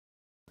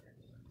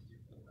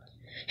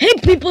Hey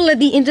people at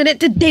the internet,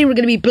 today we're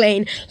gonna be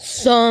playing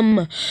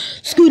some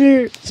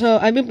Scooter. So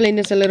I've been playing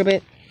this a little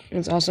bit.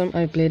 It's awesome.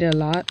 I played it a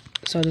lot.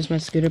 So this is my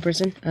Scooter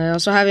person. I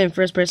also have it in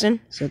first person,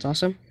 so it's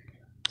awesome.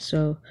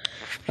 So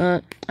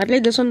I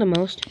played this one the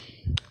most.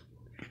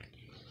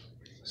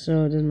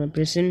 So this is my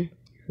person.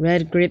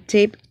 Red grip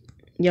tape,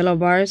 yellow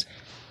bars,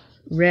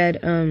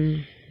 red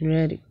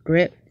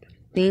grip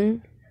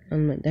thing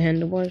on the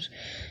handlebars.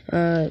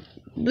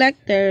 Black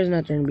there is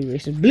not trying to be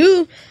racist.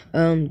 Blue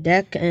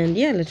deck, and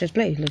yeah, let's just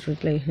play. Let's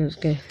play. Let's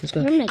go.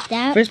 Like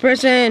that. First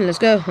person. Let's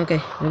go. Okay,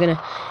 we're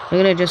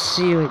gonna just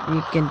see what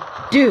you can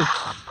do.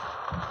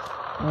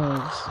 Oh,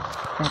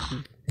 it's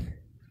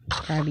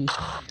crabby.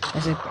 I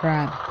said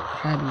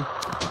crabby.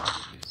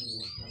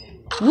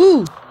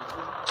 Woo! Ooh,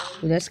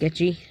 that's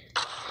sketchy.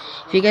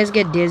 If you guys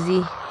get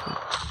dizzy,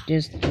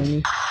 just tell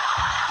me.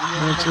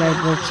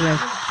 Works like.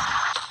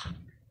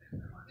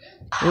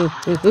 Ooh,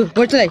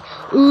 what's like?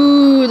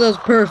 Ooh, that was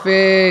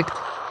perfect.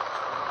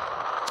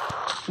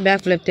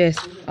 Backflip this.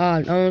 Oh,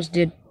 I almost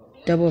did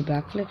double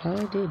backflip. How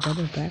did I do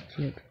double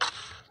backflip?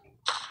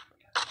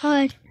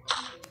 Hard.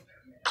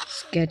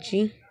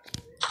 Sketchy.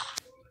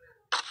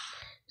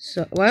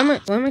 So why am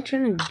I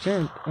trying to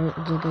jump?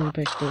 Oh, don't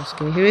push this.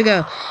 Okay, here we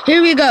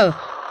go.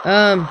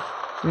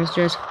 Let's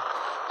just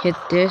hit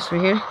this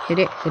right here. Hit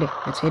it.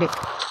 Let's hit it.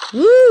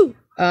 Woo!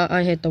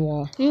 I hit the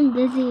wall. I'm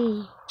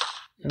dizzy.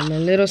 And my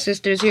little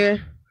sister's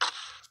here.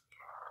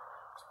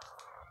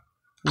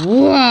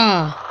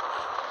 Wow!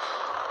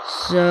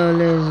 So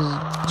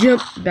let's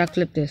jump,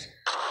 backflip this.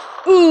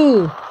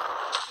 Ooh!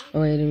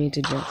 Oh, I didn't mean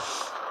to jump.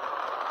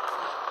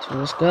 So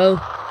let's go.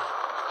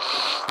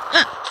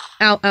 Ah!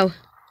 Ow!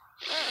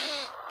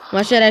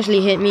 Watch that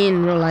actually hit me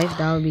in real life.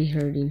 That would be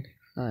hurting.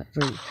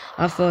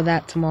 I'll feel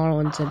that tomorrow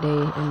and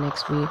today and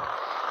next week,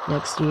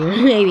 next year.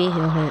 Maybe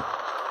it'll hurt.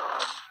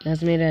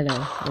 That's made out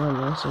of, I don't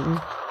know,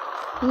 something.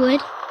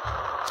 Wood.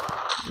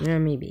 Yeah,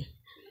 maybe.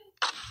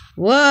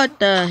 What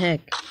the heck?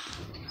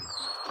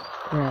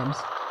 Krabs.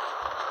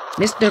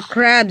 Mr.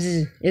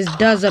 Krabs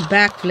does a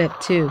backflip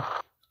too.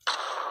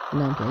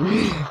 No, I'm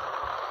kidding.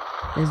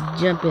 Let's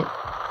jump it.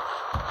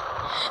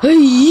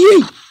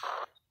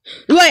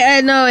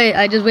 Wait,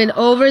 I just went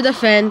over the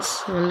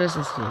fence. Well, let's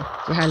just see.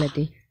 Say hi,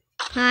 Letty.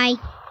 Hi.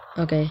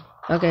 Okay,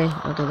 that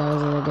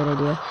wasn't a good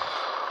idea.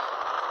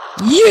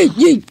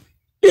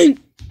 Yay!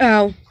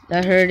 Ow,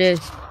 that hurt it.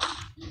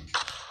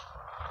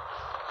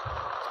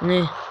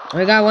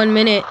 I got 1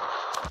 minute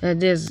at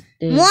this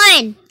thing.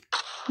 1!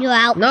 You're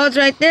out. No, it's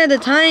right there, the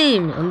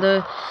time on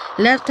the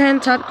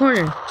left-hand top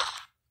corner.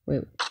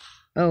 Wait.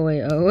 Oh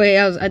wait.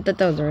 I thought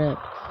that was a wrap.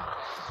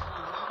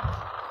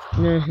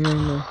 No.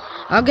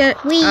 I'll get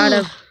out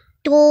of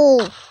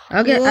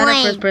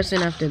first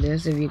person after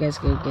this if you guys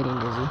get getting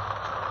dizzy.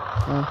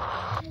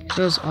 It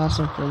feels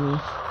awesome for me.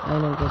 I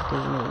don't get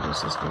dizzy. My little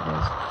sister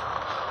does.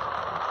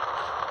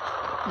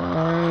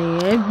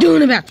 I am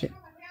doing a backflip.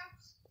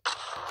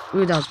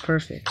 Ooh, that was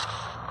perfect.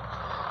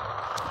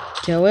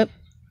 Tail whip.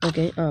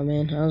 Okay. Oh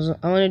man,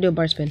 I want to do a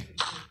bar spin.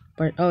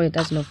 Oh wait,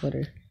 that's no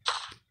footer.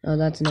 Oh,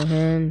 that's no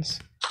hands.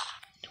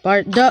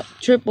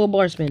 Triple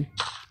bar spin.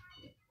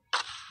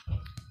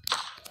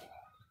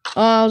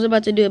 Oh, I was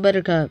about to do a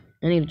buttercup.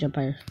 I need to jump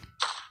higher.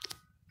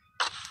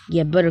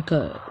 Yeah,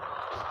 buttercup.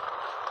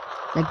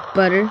 Like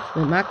butter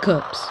with my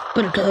cups.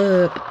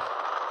 Buttercup.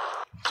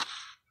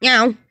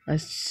 Meow. I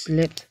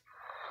slipped.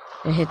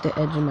 I hit the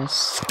edge of my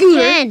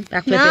scooter.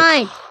 10,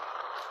 9,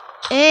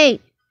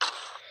 8.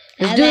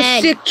 Let's do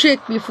a sick trick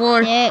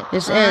before 6,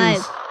 this 5,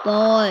 ends.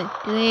 4,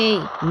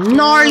 3.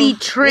 Gnarly 2,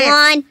 trick.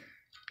 1.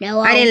 No.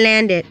 I didn't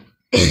land it.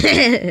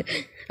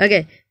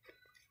 Okay.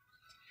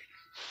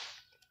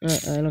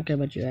 I don't care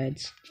about you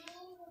ads.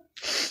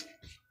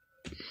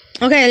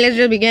 Okay, let's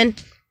just begin.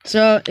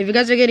 So if you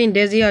guys are getting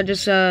dizzy, I'll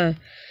just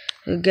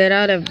get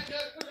out of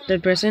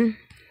third person.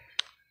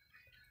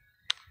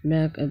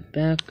 Back.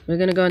 We're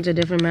gonna go into a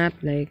different map,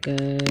 like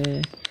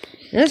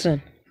this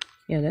one.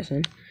 Yeah, this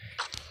one.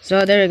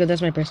 So there we go.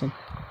 That's my person.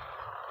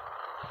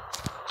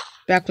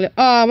 Backflip.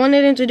 Oh, I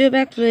wanted him to do a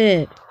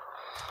backflip.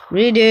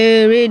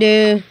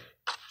 Redo.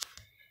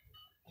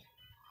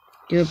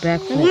 Do a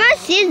backflip. I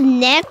must see his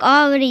neck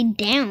already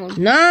down.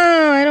 No,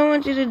 I don't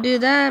want you to do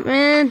that,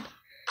 man.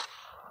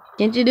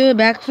 Can't you do a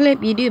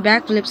backflip? You do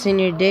backflips in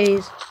your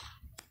days.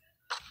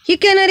 He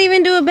cannot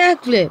even do a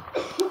backflip.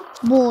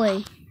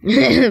 Boy.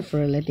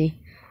 For a Letty.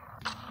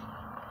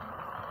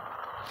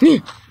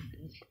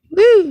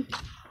 Woo!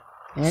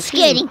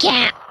 Scaredy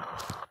cat.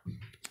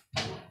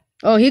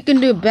 Oh, he can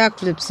do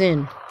backflips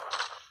in.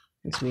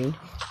 That's weird.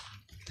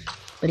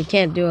 But he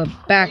can't do a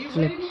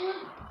backflip.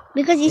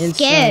 Because he's inside.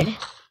 scared.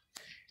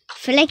 I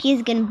feel like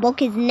he's gonna break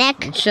his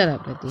neck. Shut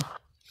up, Letty.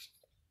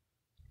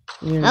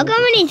 How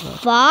come when he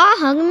fall?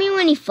 How come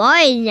when he fall,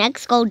 his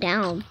necks go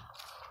down?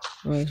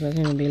 Well, it's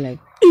gonna be like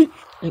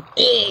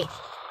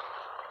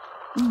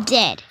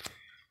dead.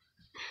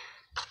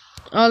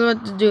 I was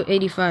about to do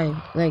 85,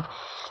 like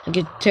a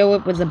tail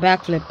whip with a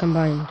backflip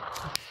combined.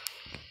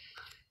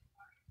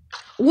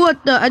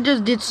 What the? I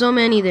just did so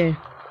many there.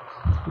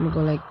 I'm gonna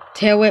go like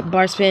tail whip,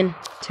 bar spin,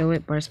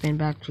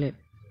 backflip.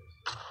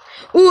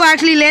 Ooh, I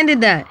actually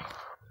landed that.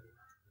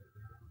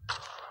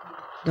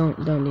 Don't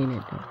need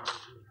it.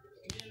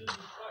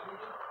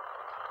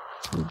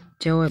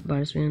 Tail whip,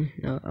 bar spin.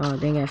 No, oh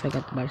dang it, I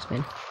forgot the bar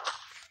spin.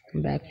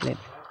 Backflip.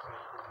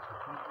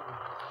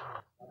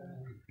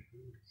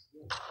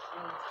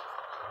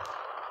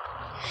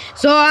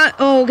 So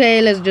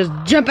okay, let's just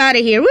jump out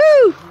of here.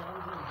 Woo!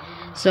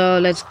 So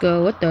let's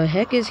go. What the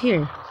heck is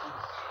here?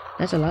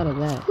 That's a lot of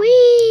that.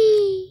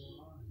 Whee!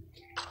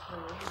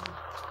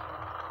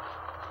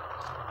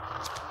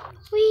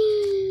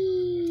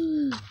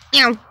 Whee!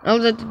 Meow. I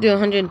was about to do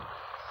 100,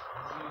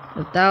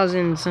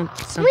 1,000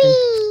 something.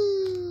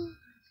 Whee!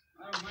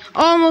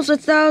 Almost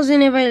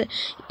 1,000.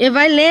 If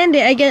I land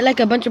it, I get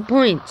like a bunch of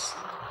points.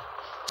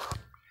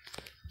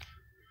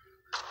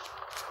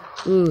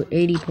 Ooh,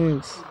 80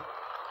 points.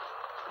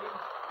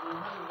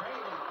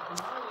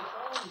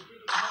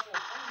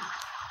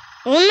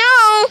 Oh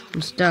no!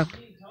 I'm stuck.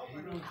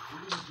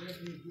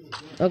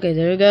 Okay,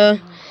 there we go.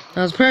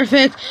 That was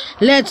perfect.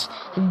 Let's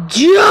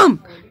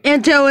jump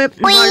and tail whip.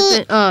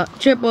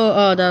 Triple.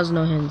 Oh, that was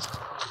no hands.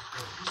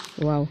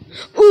 Wow.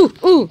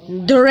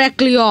 Ooh,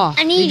 directly off.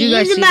 I need Did you to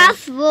guys use the see that?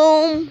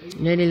 bathroom.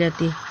 Lady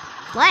Letty.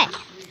 What?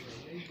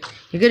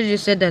 You could have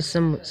just said that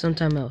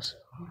sometime else.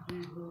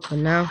 But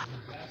now.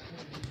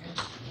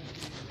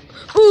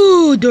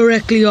 Ooh,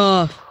 directly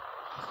off.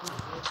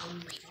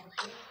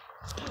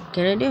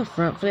 Can I do a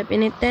front flip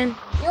in it then?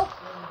 Nope.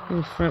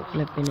 I'm front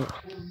flipping it.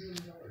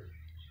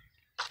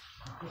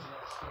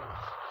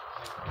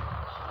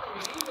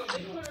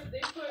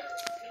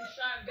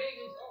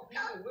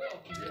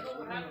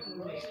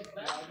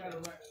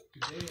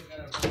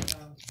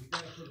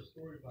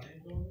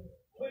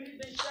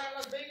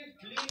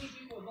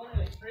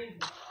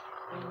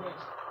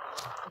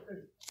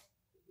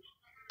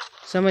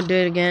 Someone do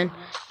it again.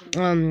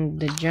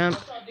 The jump.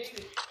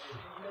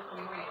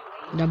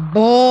 The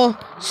ball.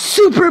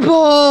 Super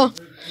Bowl.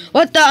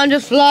 What the? I'm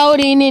just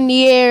floating in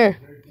the air.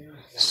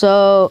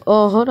 So,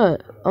 oh, hold on.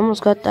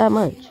 Almost got that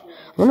much. I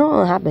wonder what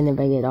will happen if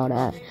I get all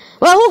that.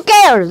 Well, who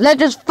cares? Let's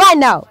just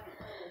find out.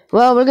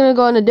 Well, we're gonna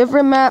go on a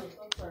different map.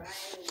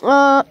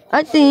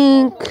 I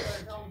think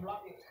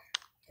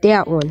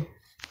that one.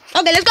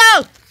 Okay, let's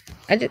go.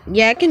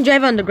 I can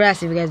drive on the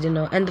grass if you guys didn't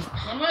know. And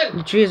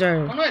the trees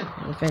are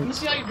the fence. Let me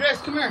see how you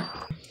dress. Come here.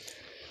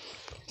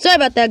 Sorry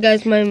about that,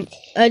 guys.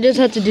 I just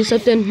had to do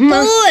something.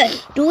 4,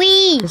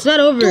 3, It's not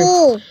over.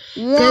 2,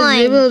 Because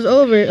if it 1. was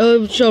over, it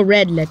would show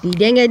red, Letty.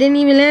 Dang, I didn't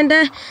even land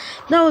that.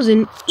 That was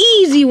an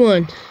easy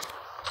one.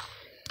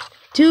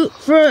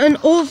 For an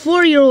old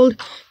 4-year-old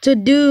to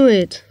do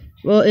it.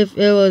 Well, if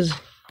it was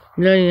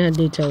learning how to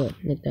do tail whip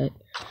like that.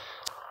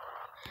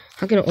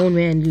 How can an old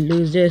man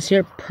lose this?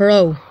 You're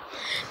pro.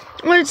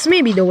 Well, it's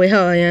maybe the way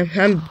how I am.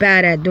 I'm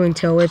bad at doing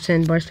tail whips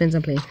and bar spins.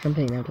 I'm playing.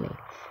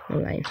 I'm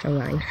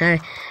lying.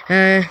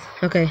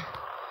 Okay.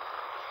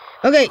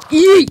 Okay,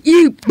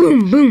 yeet,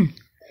 boom, boom.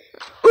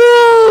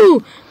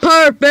 Ooh,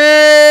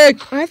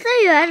 perfect. I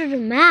thought you added a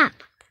map.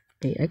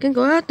 Hey, I can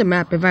go out the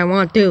map if I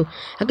want to.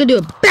 I could do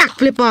a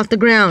backflip off the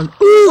ground.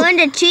 Ooh. On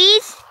the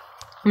trees?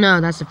 No,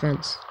 that's the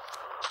fence.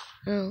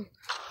 Oh.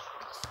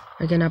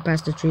 I cannot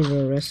pass the trees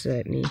or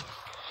reset me.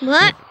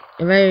 What?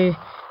 If I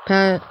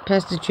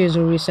pass the trees,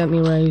 will reset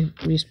me where I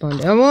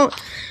respawned.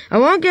 I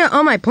won't get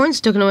all my points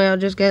taken away. I'll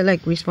just get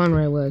like respawn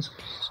where I was.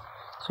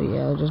 So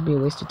yeah, it'll just be a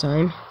waste of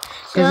time.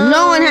 Cause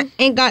no one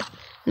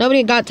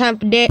nobody got time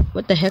for that.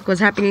 What the heck was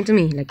happening to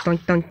me? Like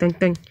dunk.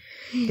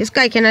 This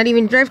guy cannot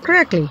even drive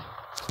correctly.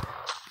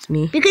 It's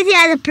me. Because he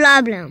has a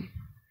problem.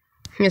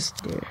 Yes,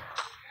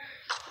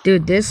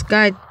 dude, this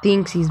guy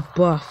thinks he's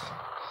buff.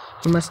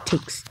 He must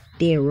take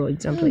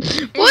steroids. I'm like,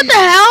 what the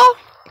hell?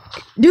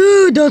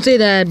 Dude, don't say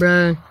that,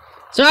 bro.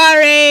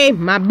 Sorry,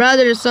 my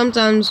brother is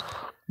sometimes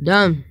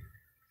dumb.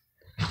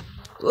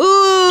 Ooh.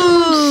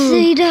 Don't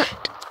say that.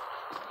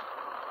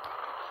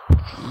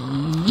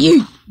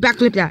 Yeet.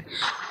 Backflip that.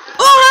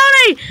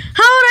 Oh,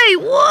 how'd I?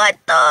 What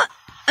the?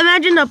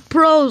 Imagine a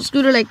pro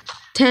scooter like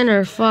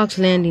Tanner Fox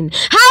landing.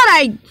 How'd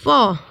I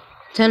fall?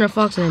 Tanner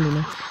Fox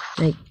landing.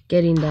 Like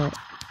getting that.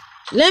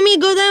 Let me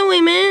go that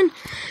way, man.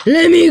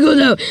 Let me go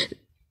that way.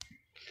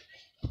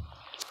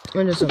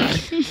 I'm just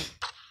sorry.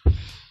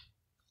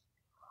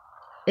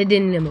 It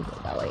didn't let me go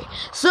that way.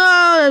 So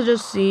let's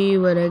just see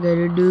what I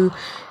gotta do.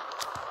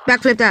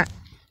 Backflip that.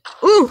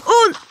 Ooh.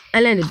 I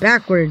landed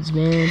backwards,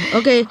 man.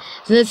 Okay,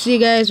 so let's see,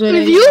 guys, what I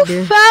If do.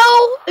 you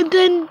fell,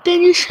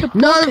 then you should have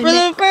No, for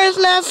the first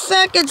last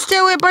second,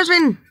 still with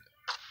Bushman.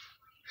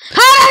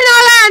 How did I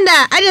not land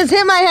that? I just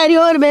hit my head. He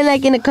would have been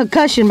like in a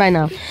concussion by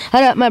now.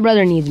 My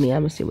brother needs me.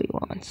 I'm gonna see what he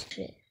wants.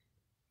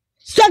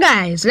 So,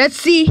 guys, let's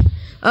see.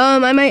 I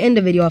might end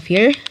the video off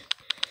here.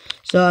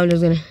 So I'm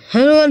just gonna. I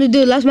don't want to do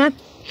the last map.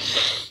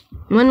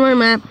 One more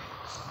map.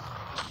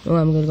 Oh,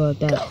 I'm gonna go with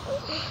that.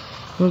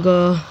 I'm gonna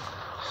go.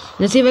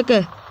 Let's see if I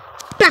can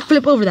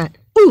backflip over that.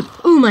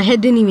 Ooh, my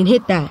head didn't even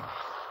hit that.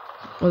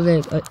 I was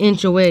like an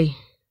inch away.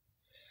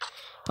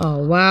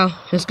 Oh, wow.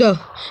 Let's go.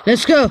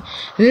 Let's go.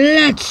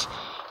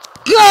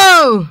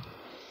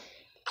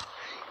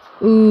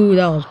 Ooh,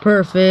 that was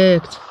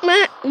perfect.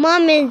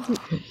 Mom is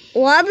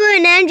Wobble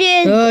and Andrew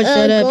is Oh,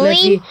 shut up, going.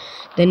 Letty.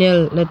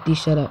 Danielle, Letty,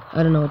 shut up.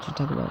 I don't know what you're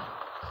talking about.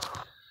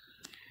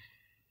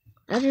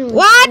 I don't know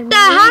What the?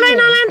 How did I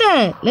not land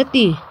that?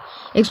 Letty,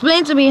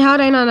 explain to me how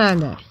did I not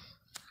land that?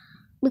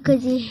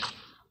 Because he.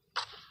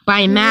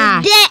 By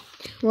math.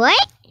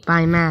 What?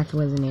 By math,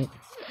 wasn't it?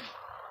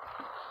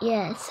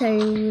 Yeah,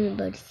 sorry, I was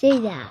about to say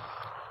that.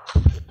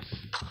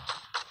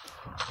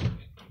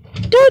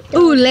 Dude,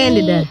 ooh,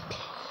 landed that.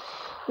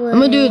 I'm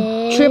gonna do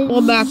a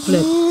triple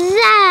backflip.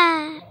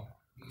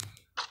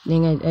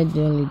 Dang, I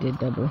only did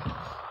double.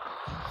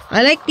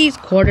 I like these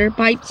quarter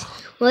pipes.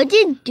 What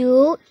you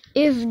do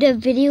if the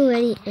video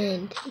already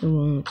ends? It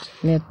won't.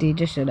 Letty,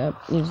 just shut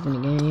up. You're just gonna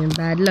get you in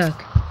bad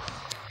luck.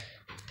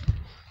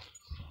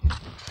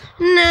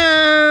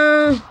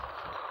 No.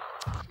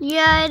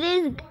 Yeah, it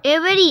is. It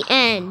already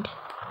end.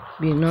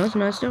 No, it's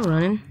not still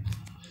running.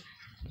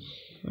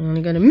 I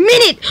only got a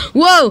minute.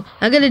 Whoa!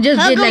 I could have just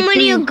How did come like when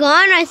 3. you're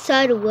gone, I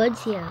saw the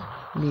woods here?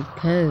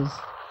 Because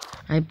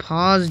I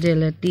paused it,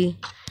 Letty.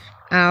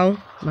 Ow,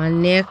 my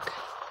neck.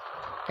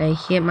 I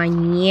hit my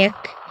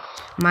neck.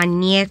 My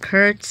neck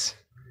hurts.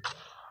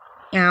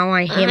 Ow,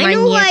 I hit my neck. I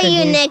know why again.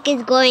 your neck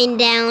is going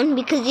down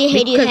because you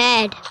hit your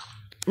head.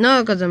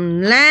 No, because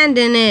I'm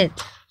landing it.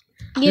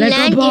 You like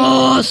landed. a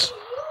boss.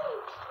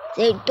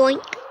 Say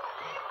doink.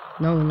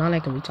 No, not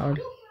like a retard.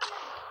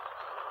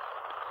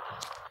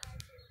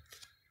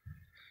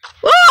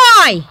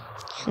 Why?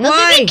 Why?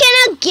 Because you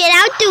cannot get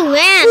out the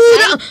ramps. Ooh,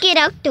 How do you get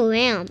out the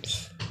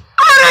ramps?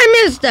 How did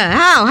I miss that?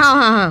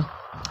 How?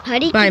 How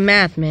do you By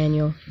math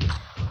manual.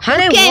 How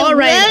did I wall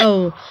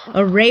ride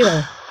a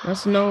rail?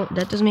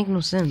 That doesn't make no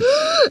sense.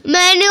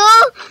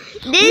 Manual?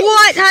 This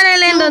What? How did I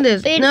land on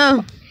this? stupid-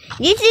 No.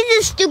 This is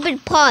a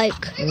stupid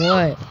park.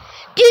 What?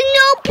 There's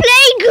no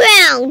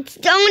playgrounds.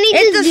 Only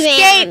It's the a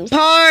skate ramps.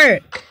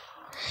 park.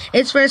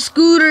 It's for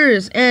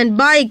scooters and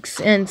bikes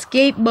and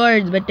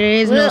skateboards, but there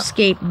is no Well-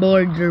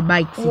 skateboards or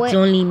bikes. What? It's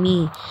only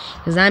me,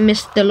 because I'm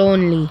Mr.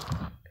 Lonely.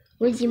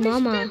 Where's your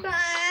mama?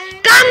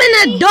 I'm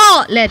an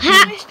adult, Letty.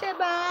 Mr.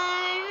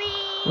 Barney.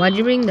 Why'd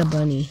you bring the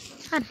bunny?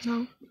 I don't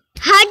know.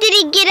 How did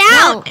he get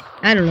out?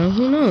 I don't know.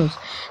 Who knows?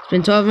 It's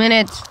been 12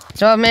 minutes.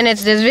 12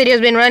 minutes. This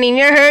video's been running.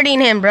 You're hurting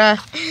him, bruh.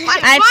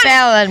 I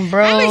fell and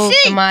broke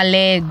my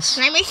legs.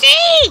 Let me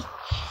see.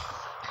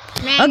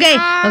 Okay.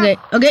 How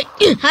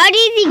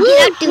did he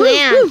get out the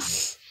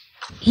ramps?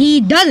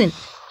 He doesn't.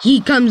 He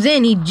comes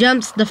in. He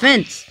jumps the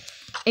fence.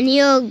 And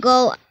he'll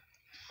go.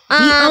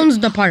 He owns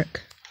the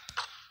park.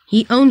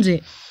 He owns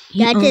it.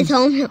 That's his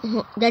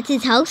home. That's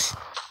his house.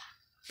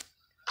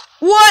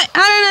 What?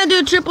 How did I do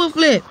a triple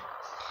flip?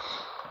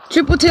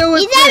 Triple tail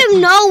whip. He's out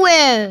of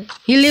nowhere.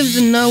 He lives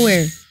in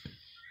nowhere.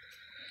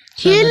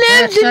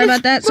 Sorry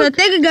about that. So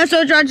thank you guys so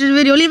much for watching this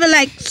video. Leave a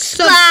like,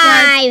 subscribe.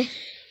 Bye.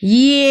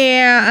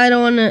 Yeah, I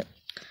don't wanna.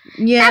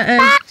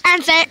 Yeah.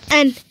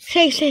 And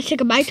say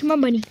goodbye to my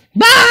bunny.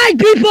 Bye,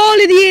 people on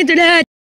the internet.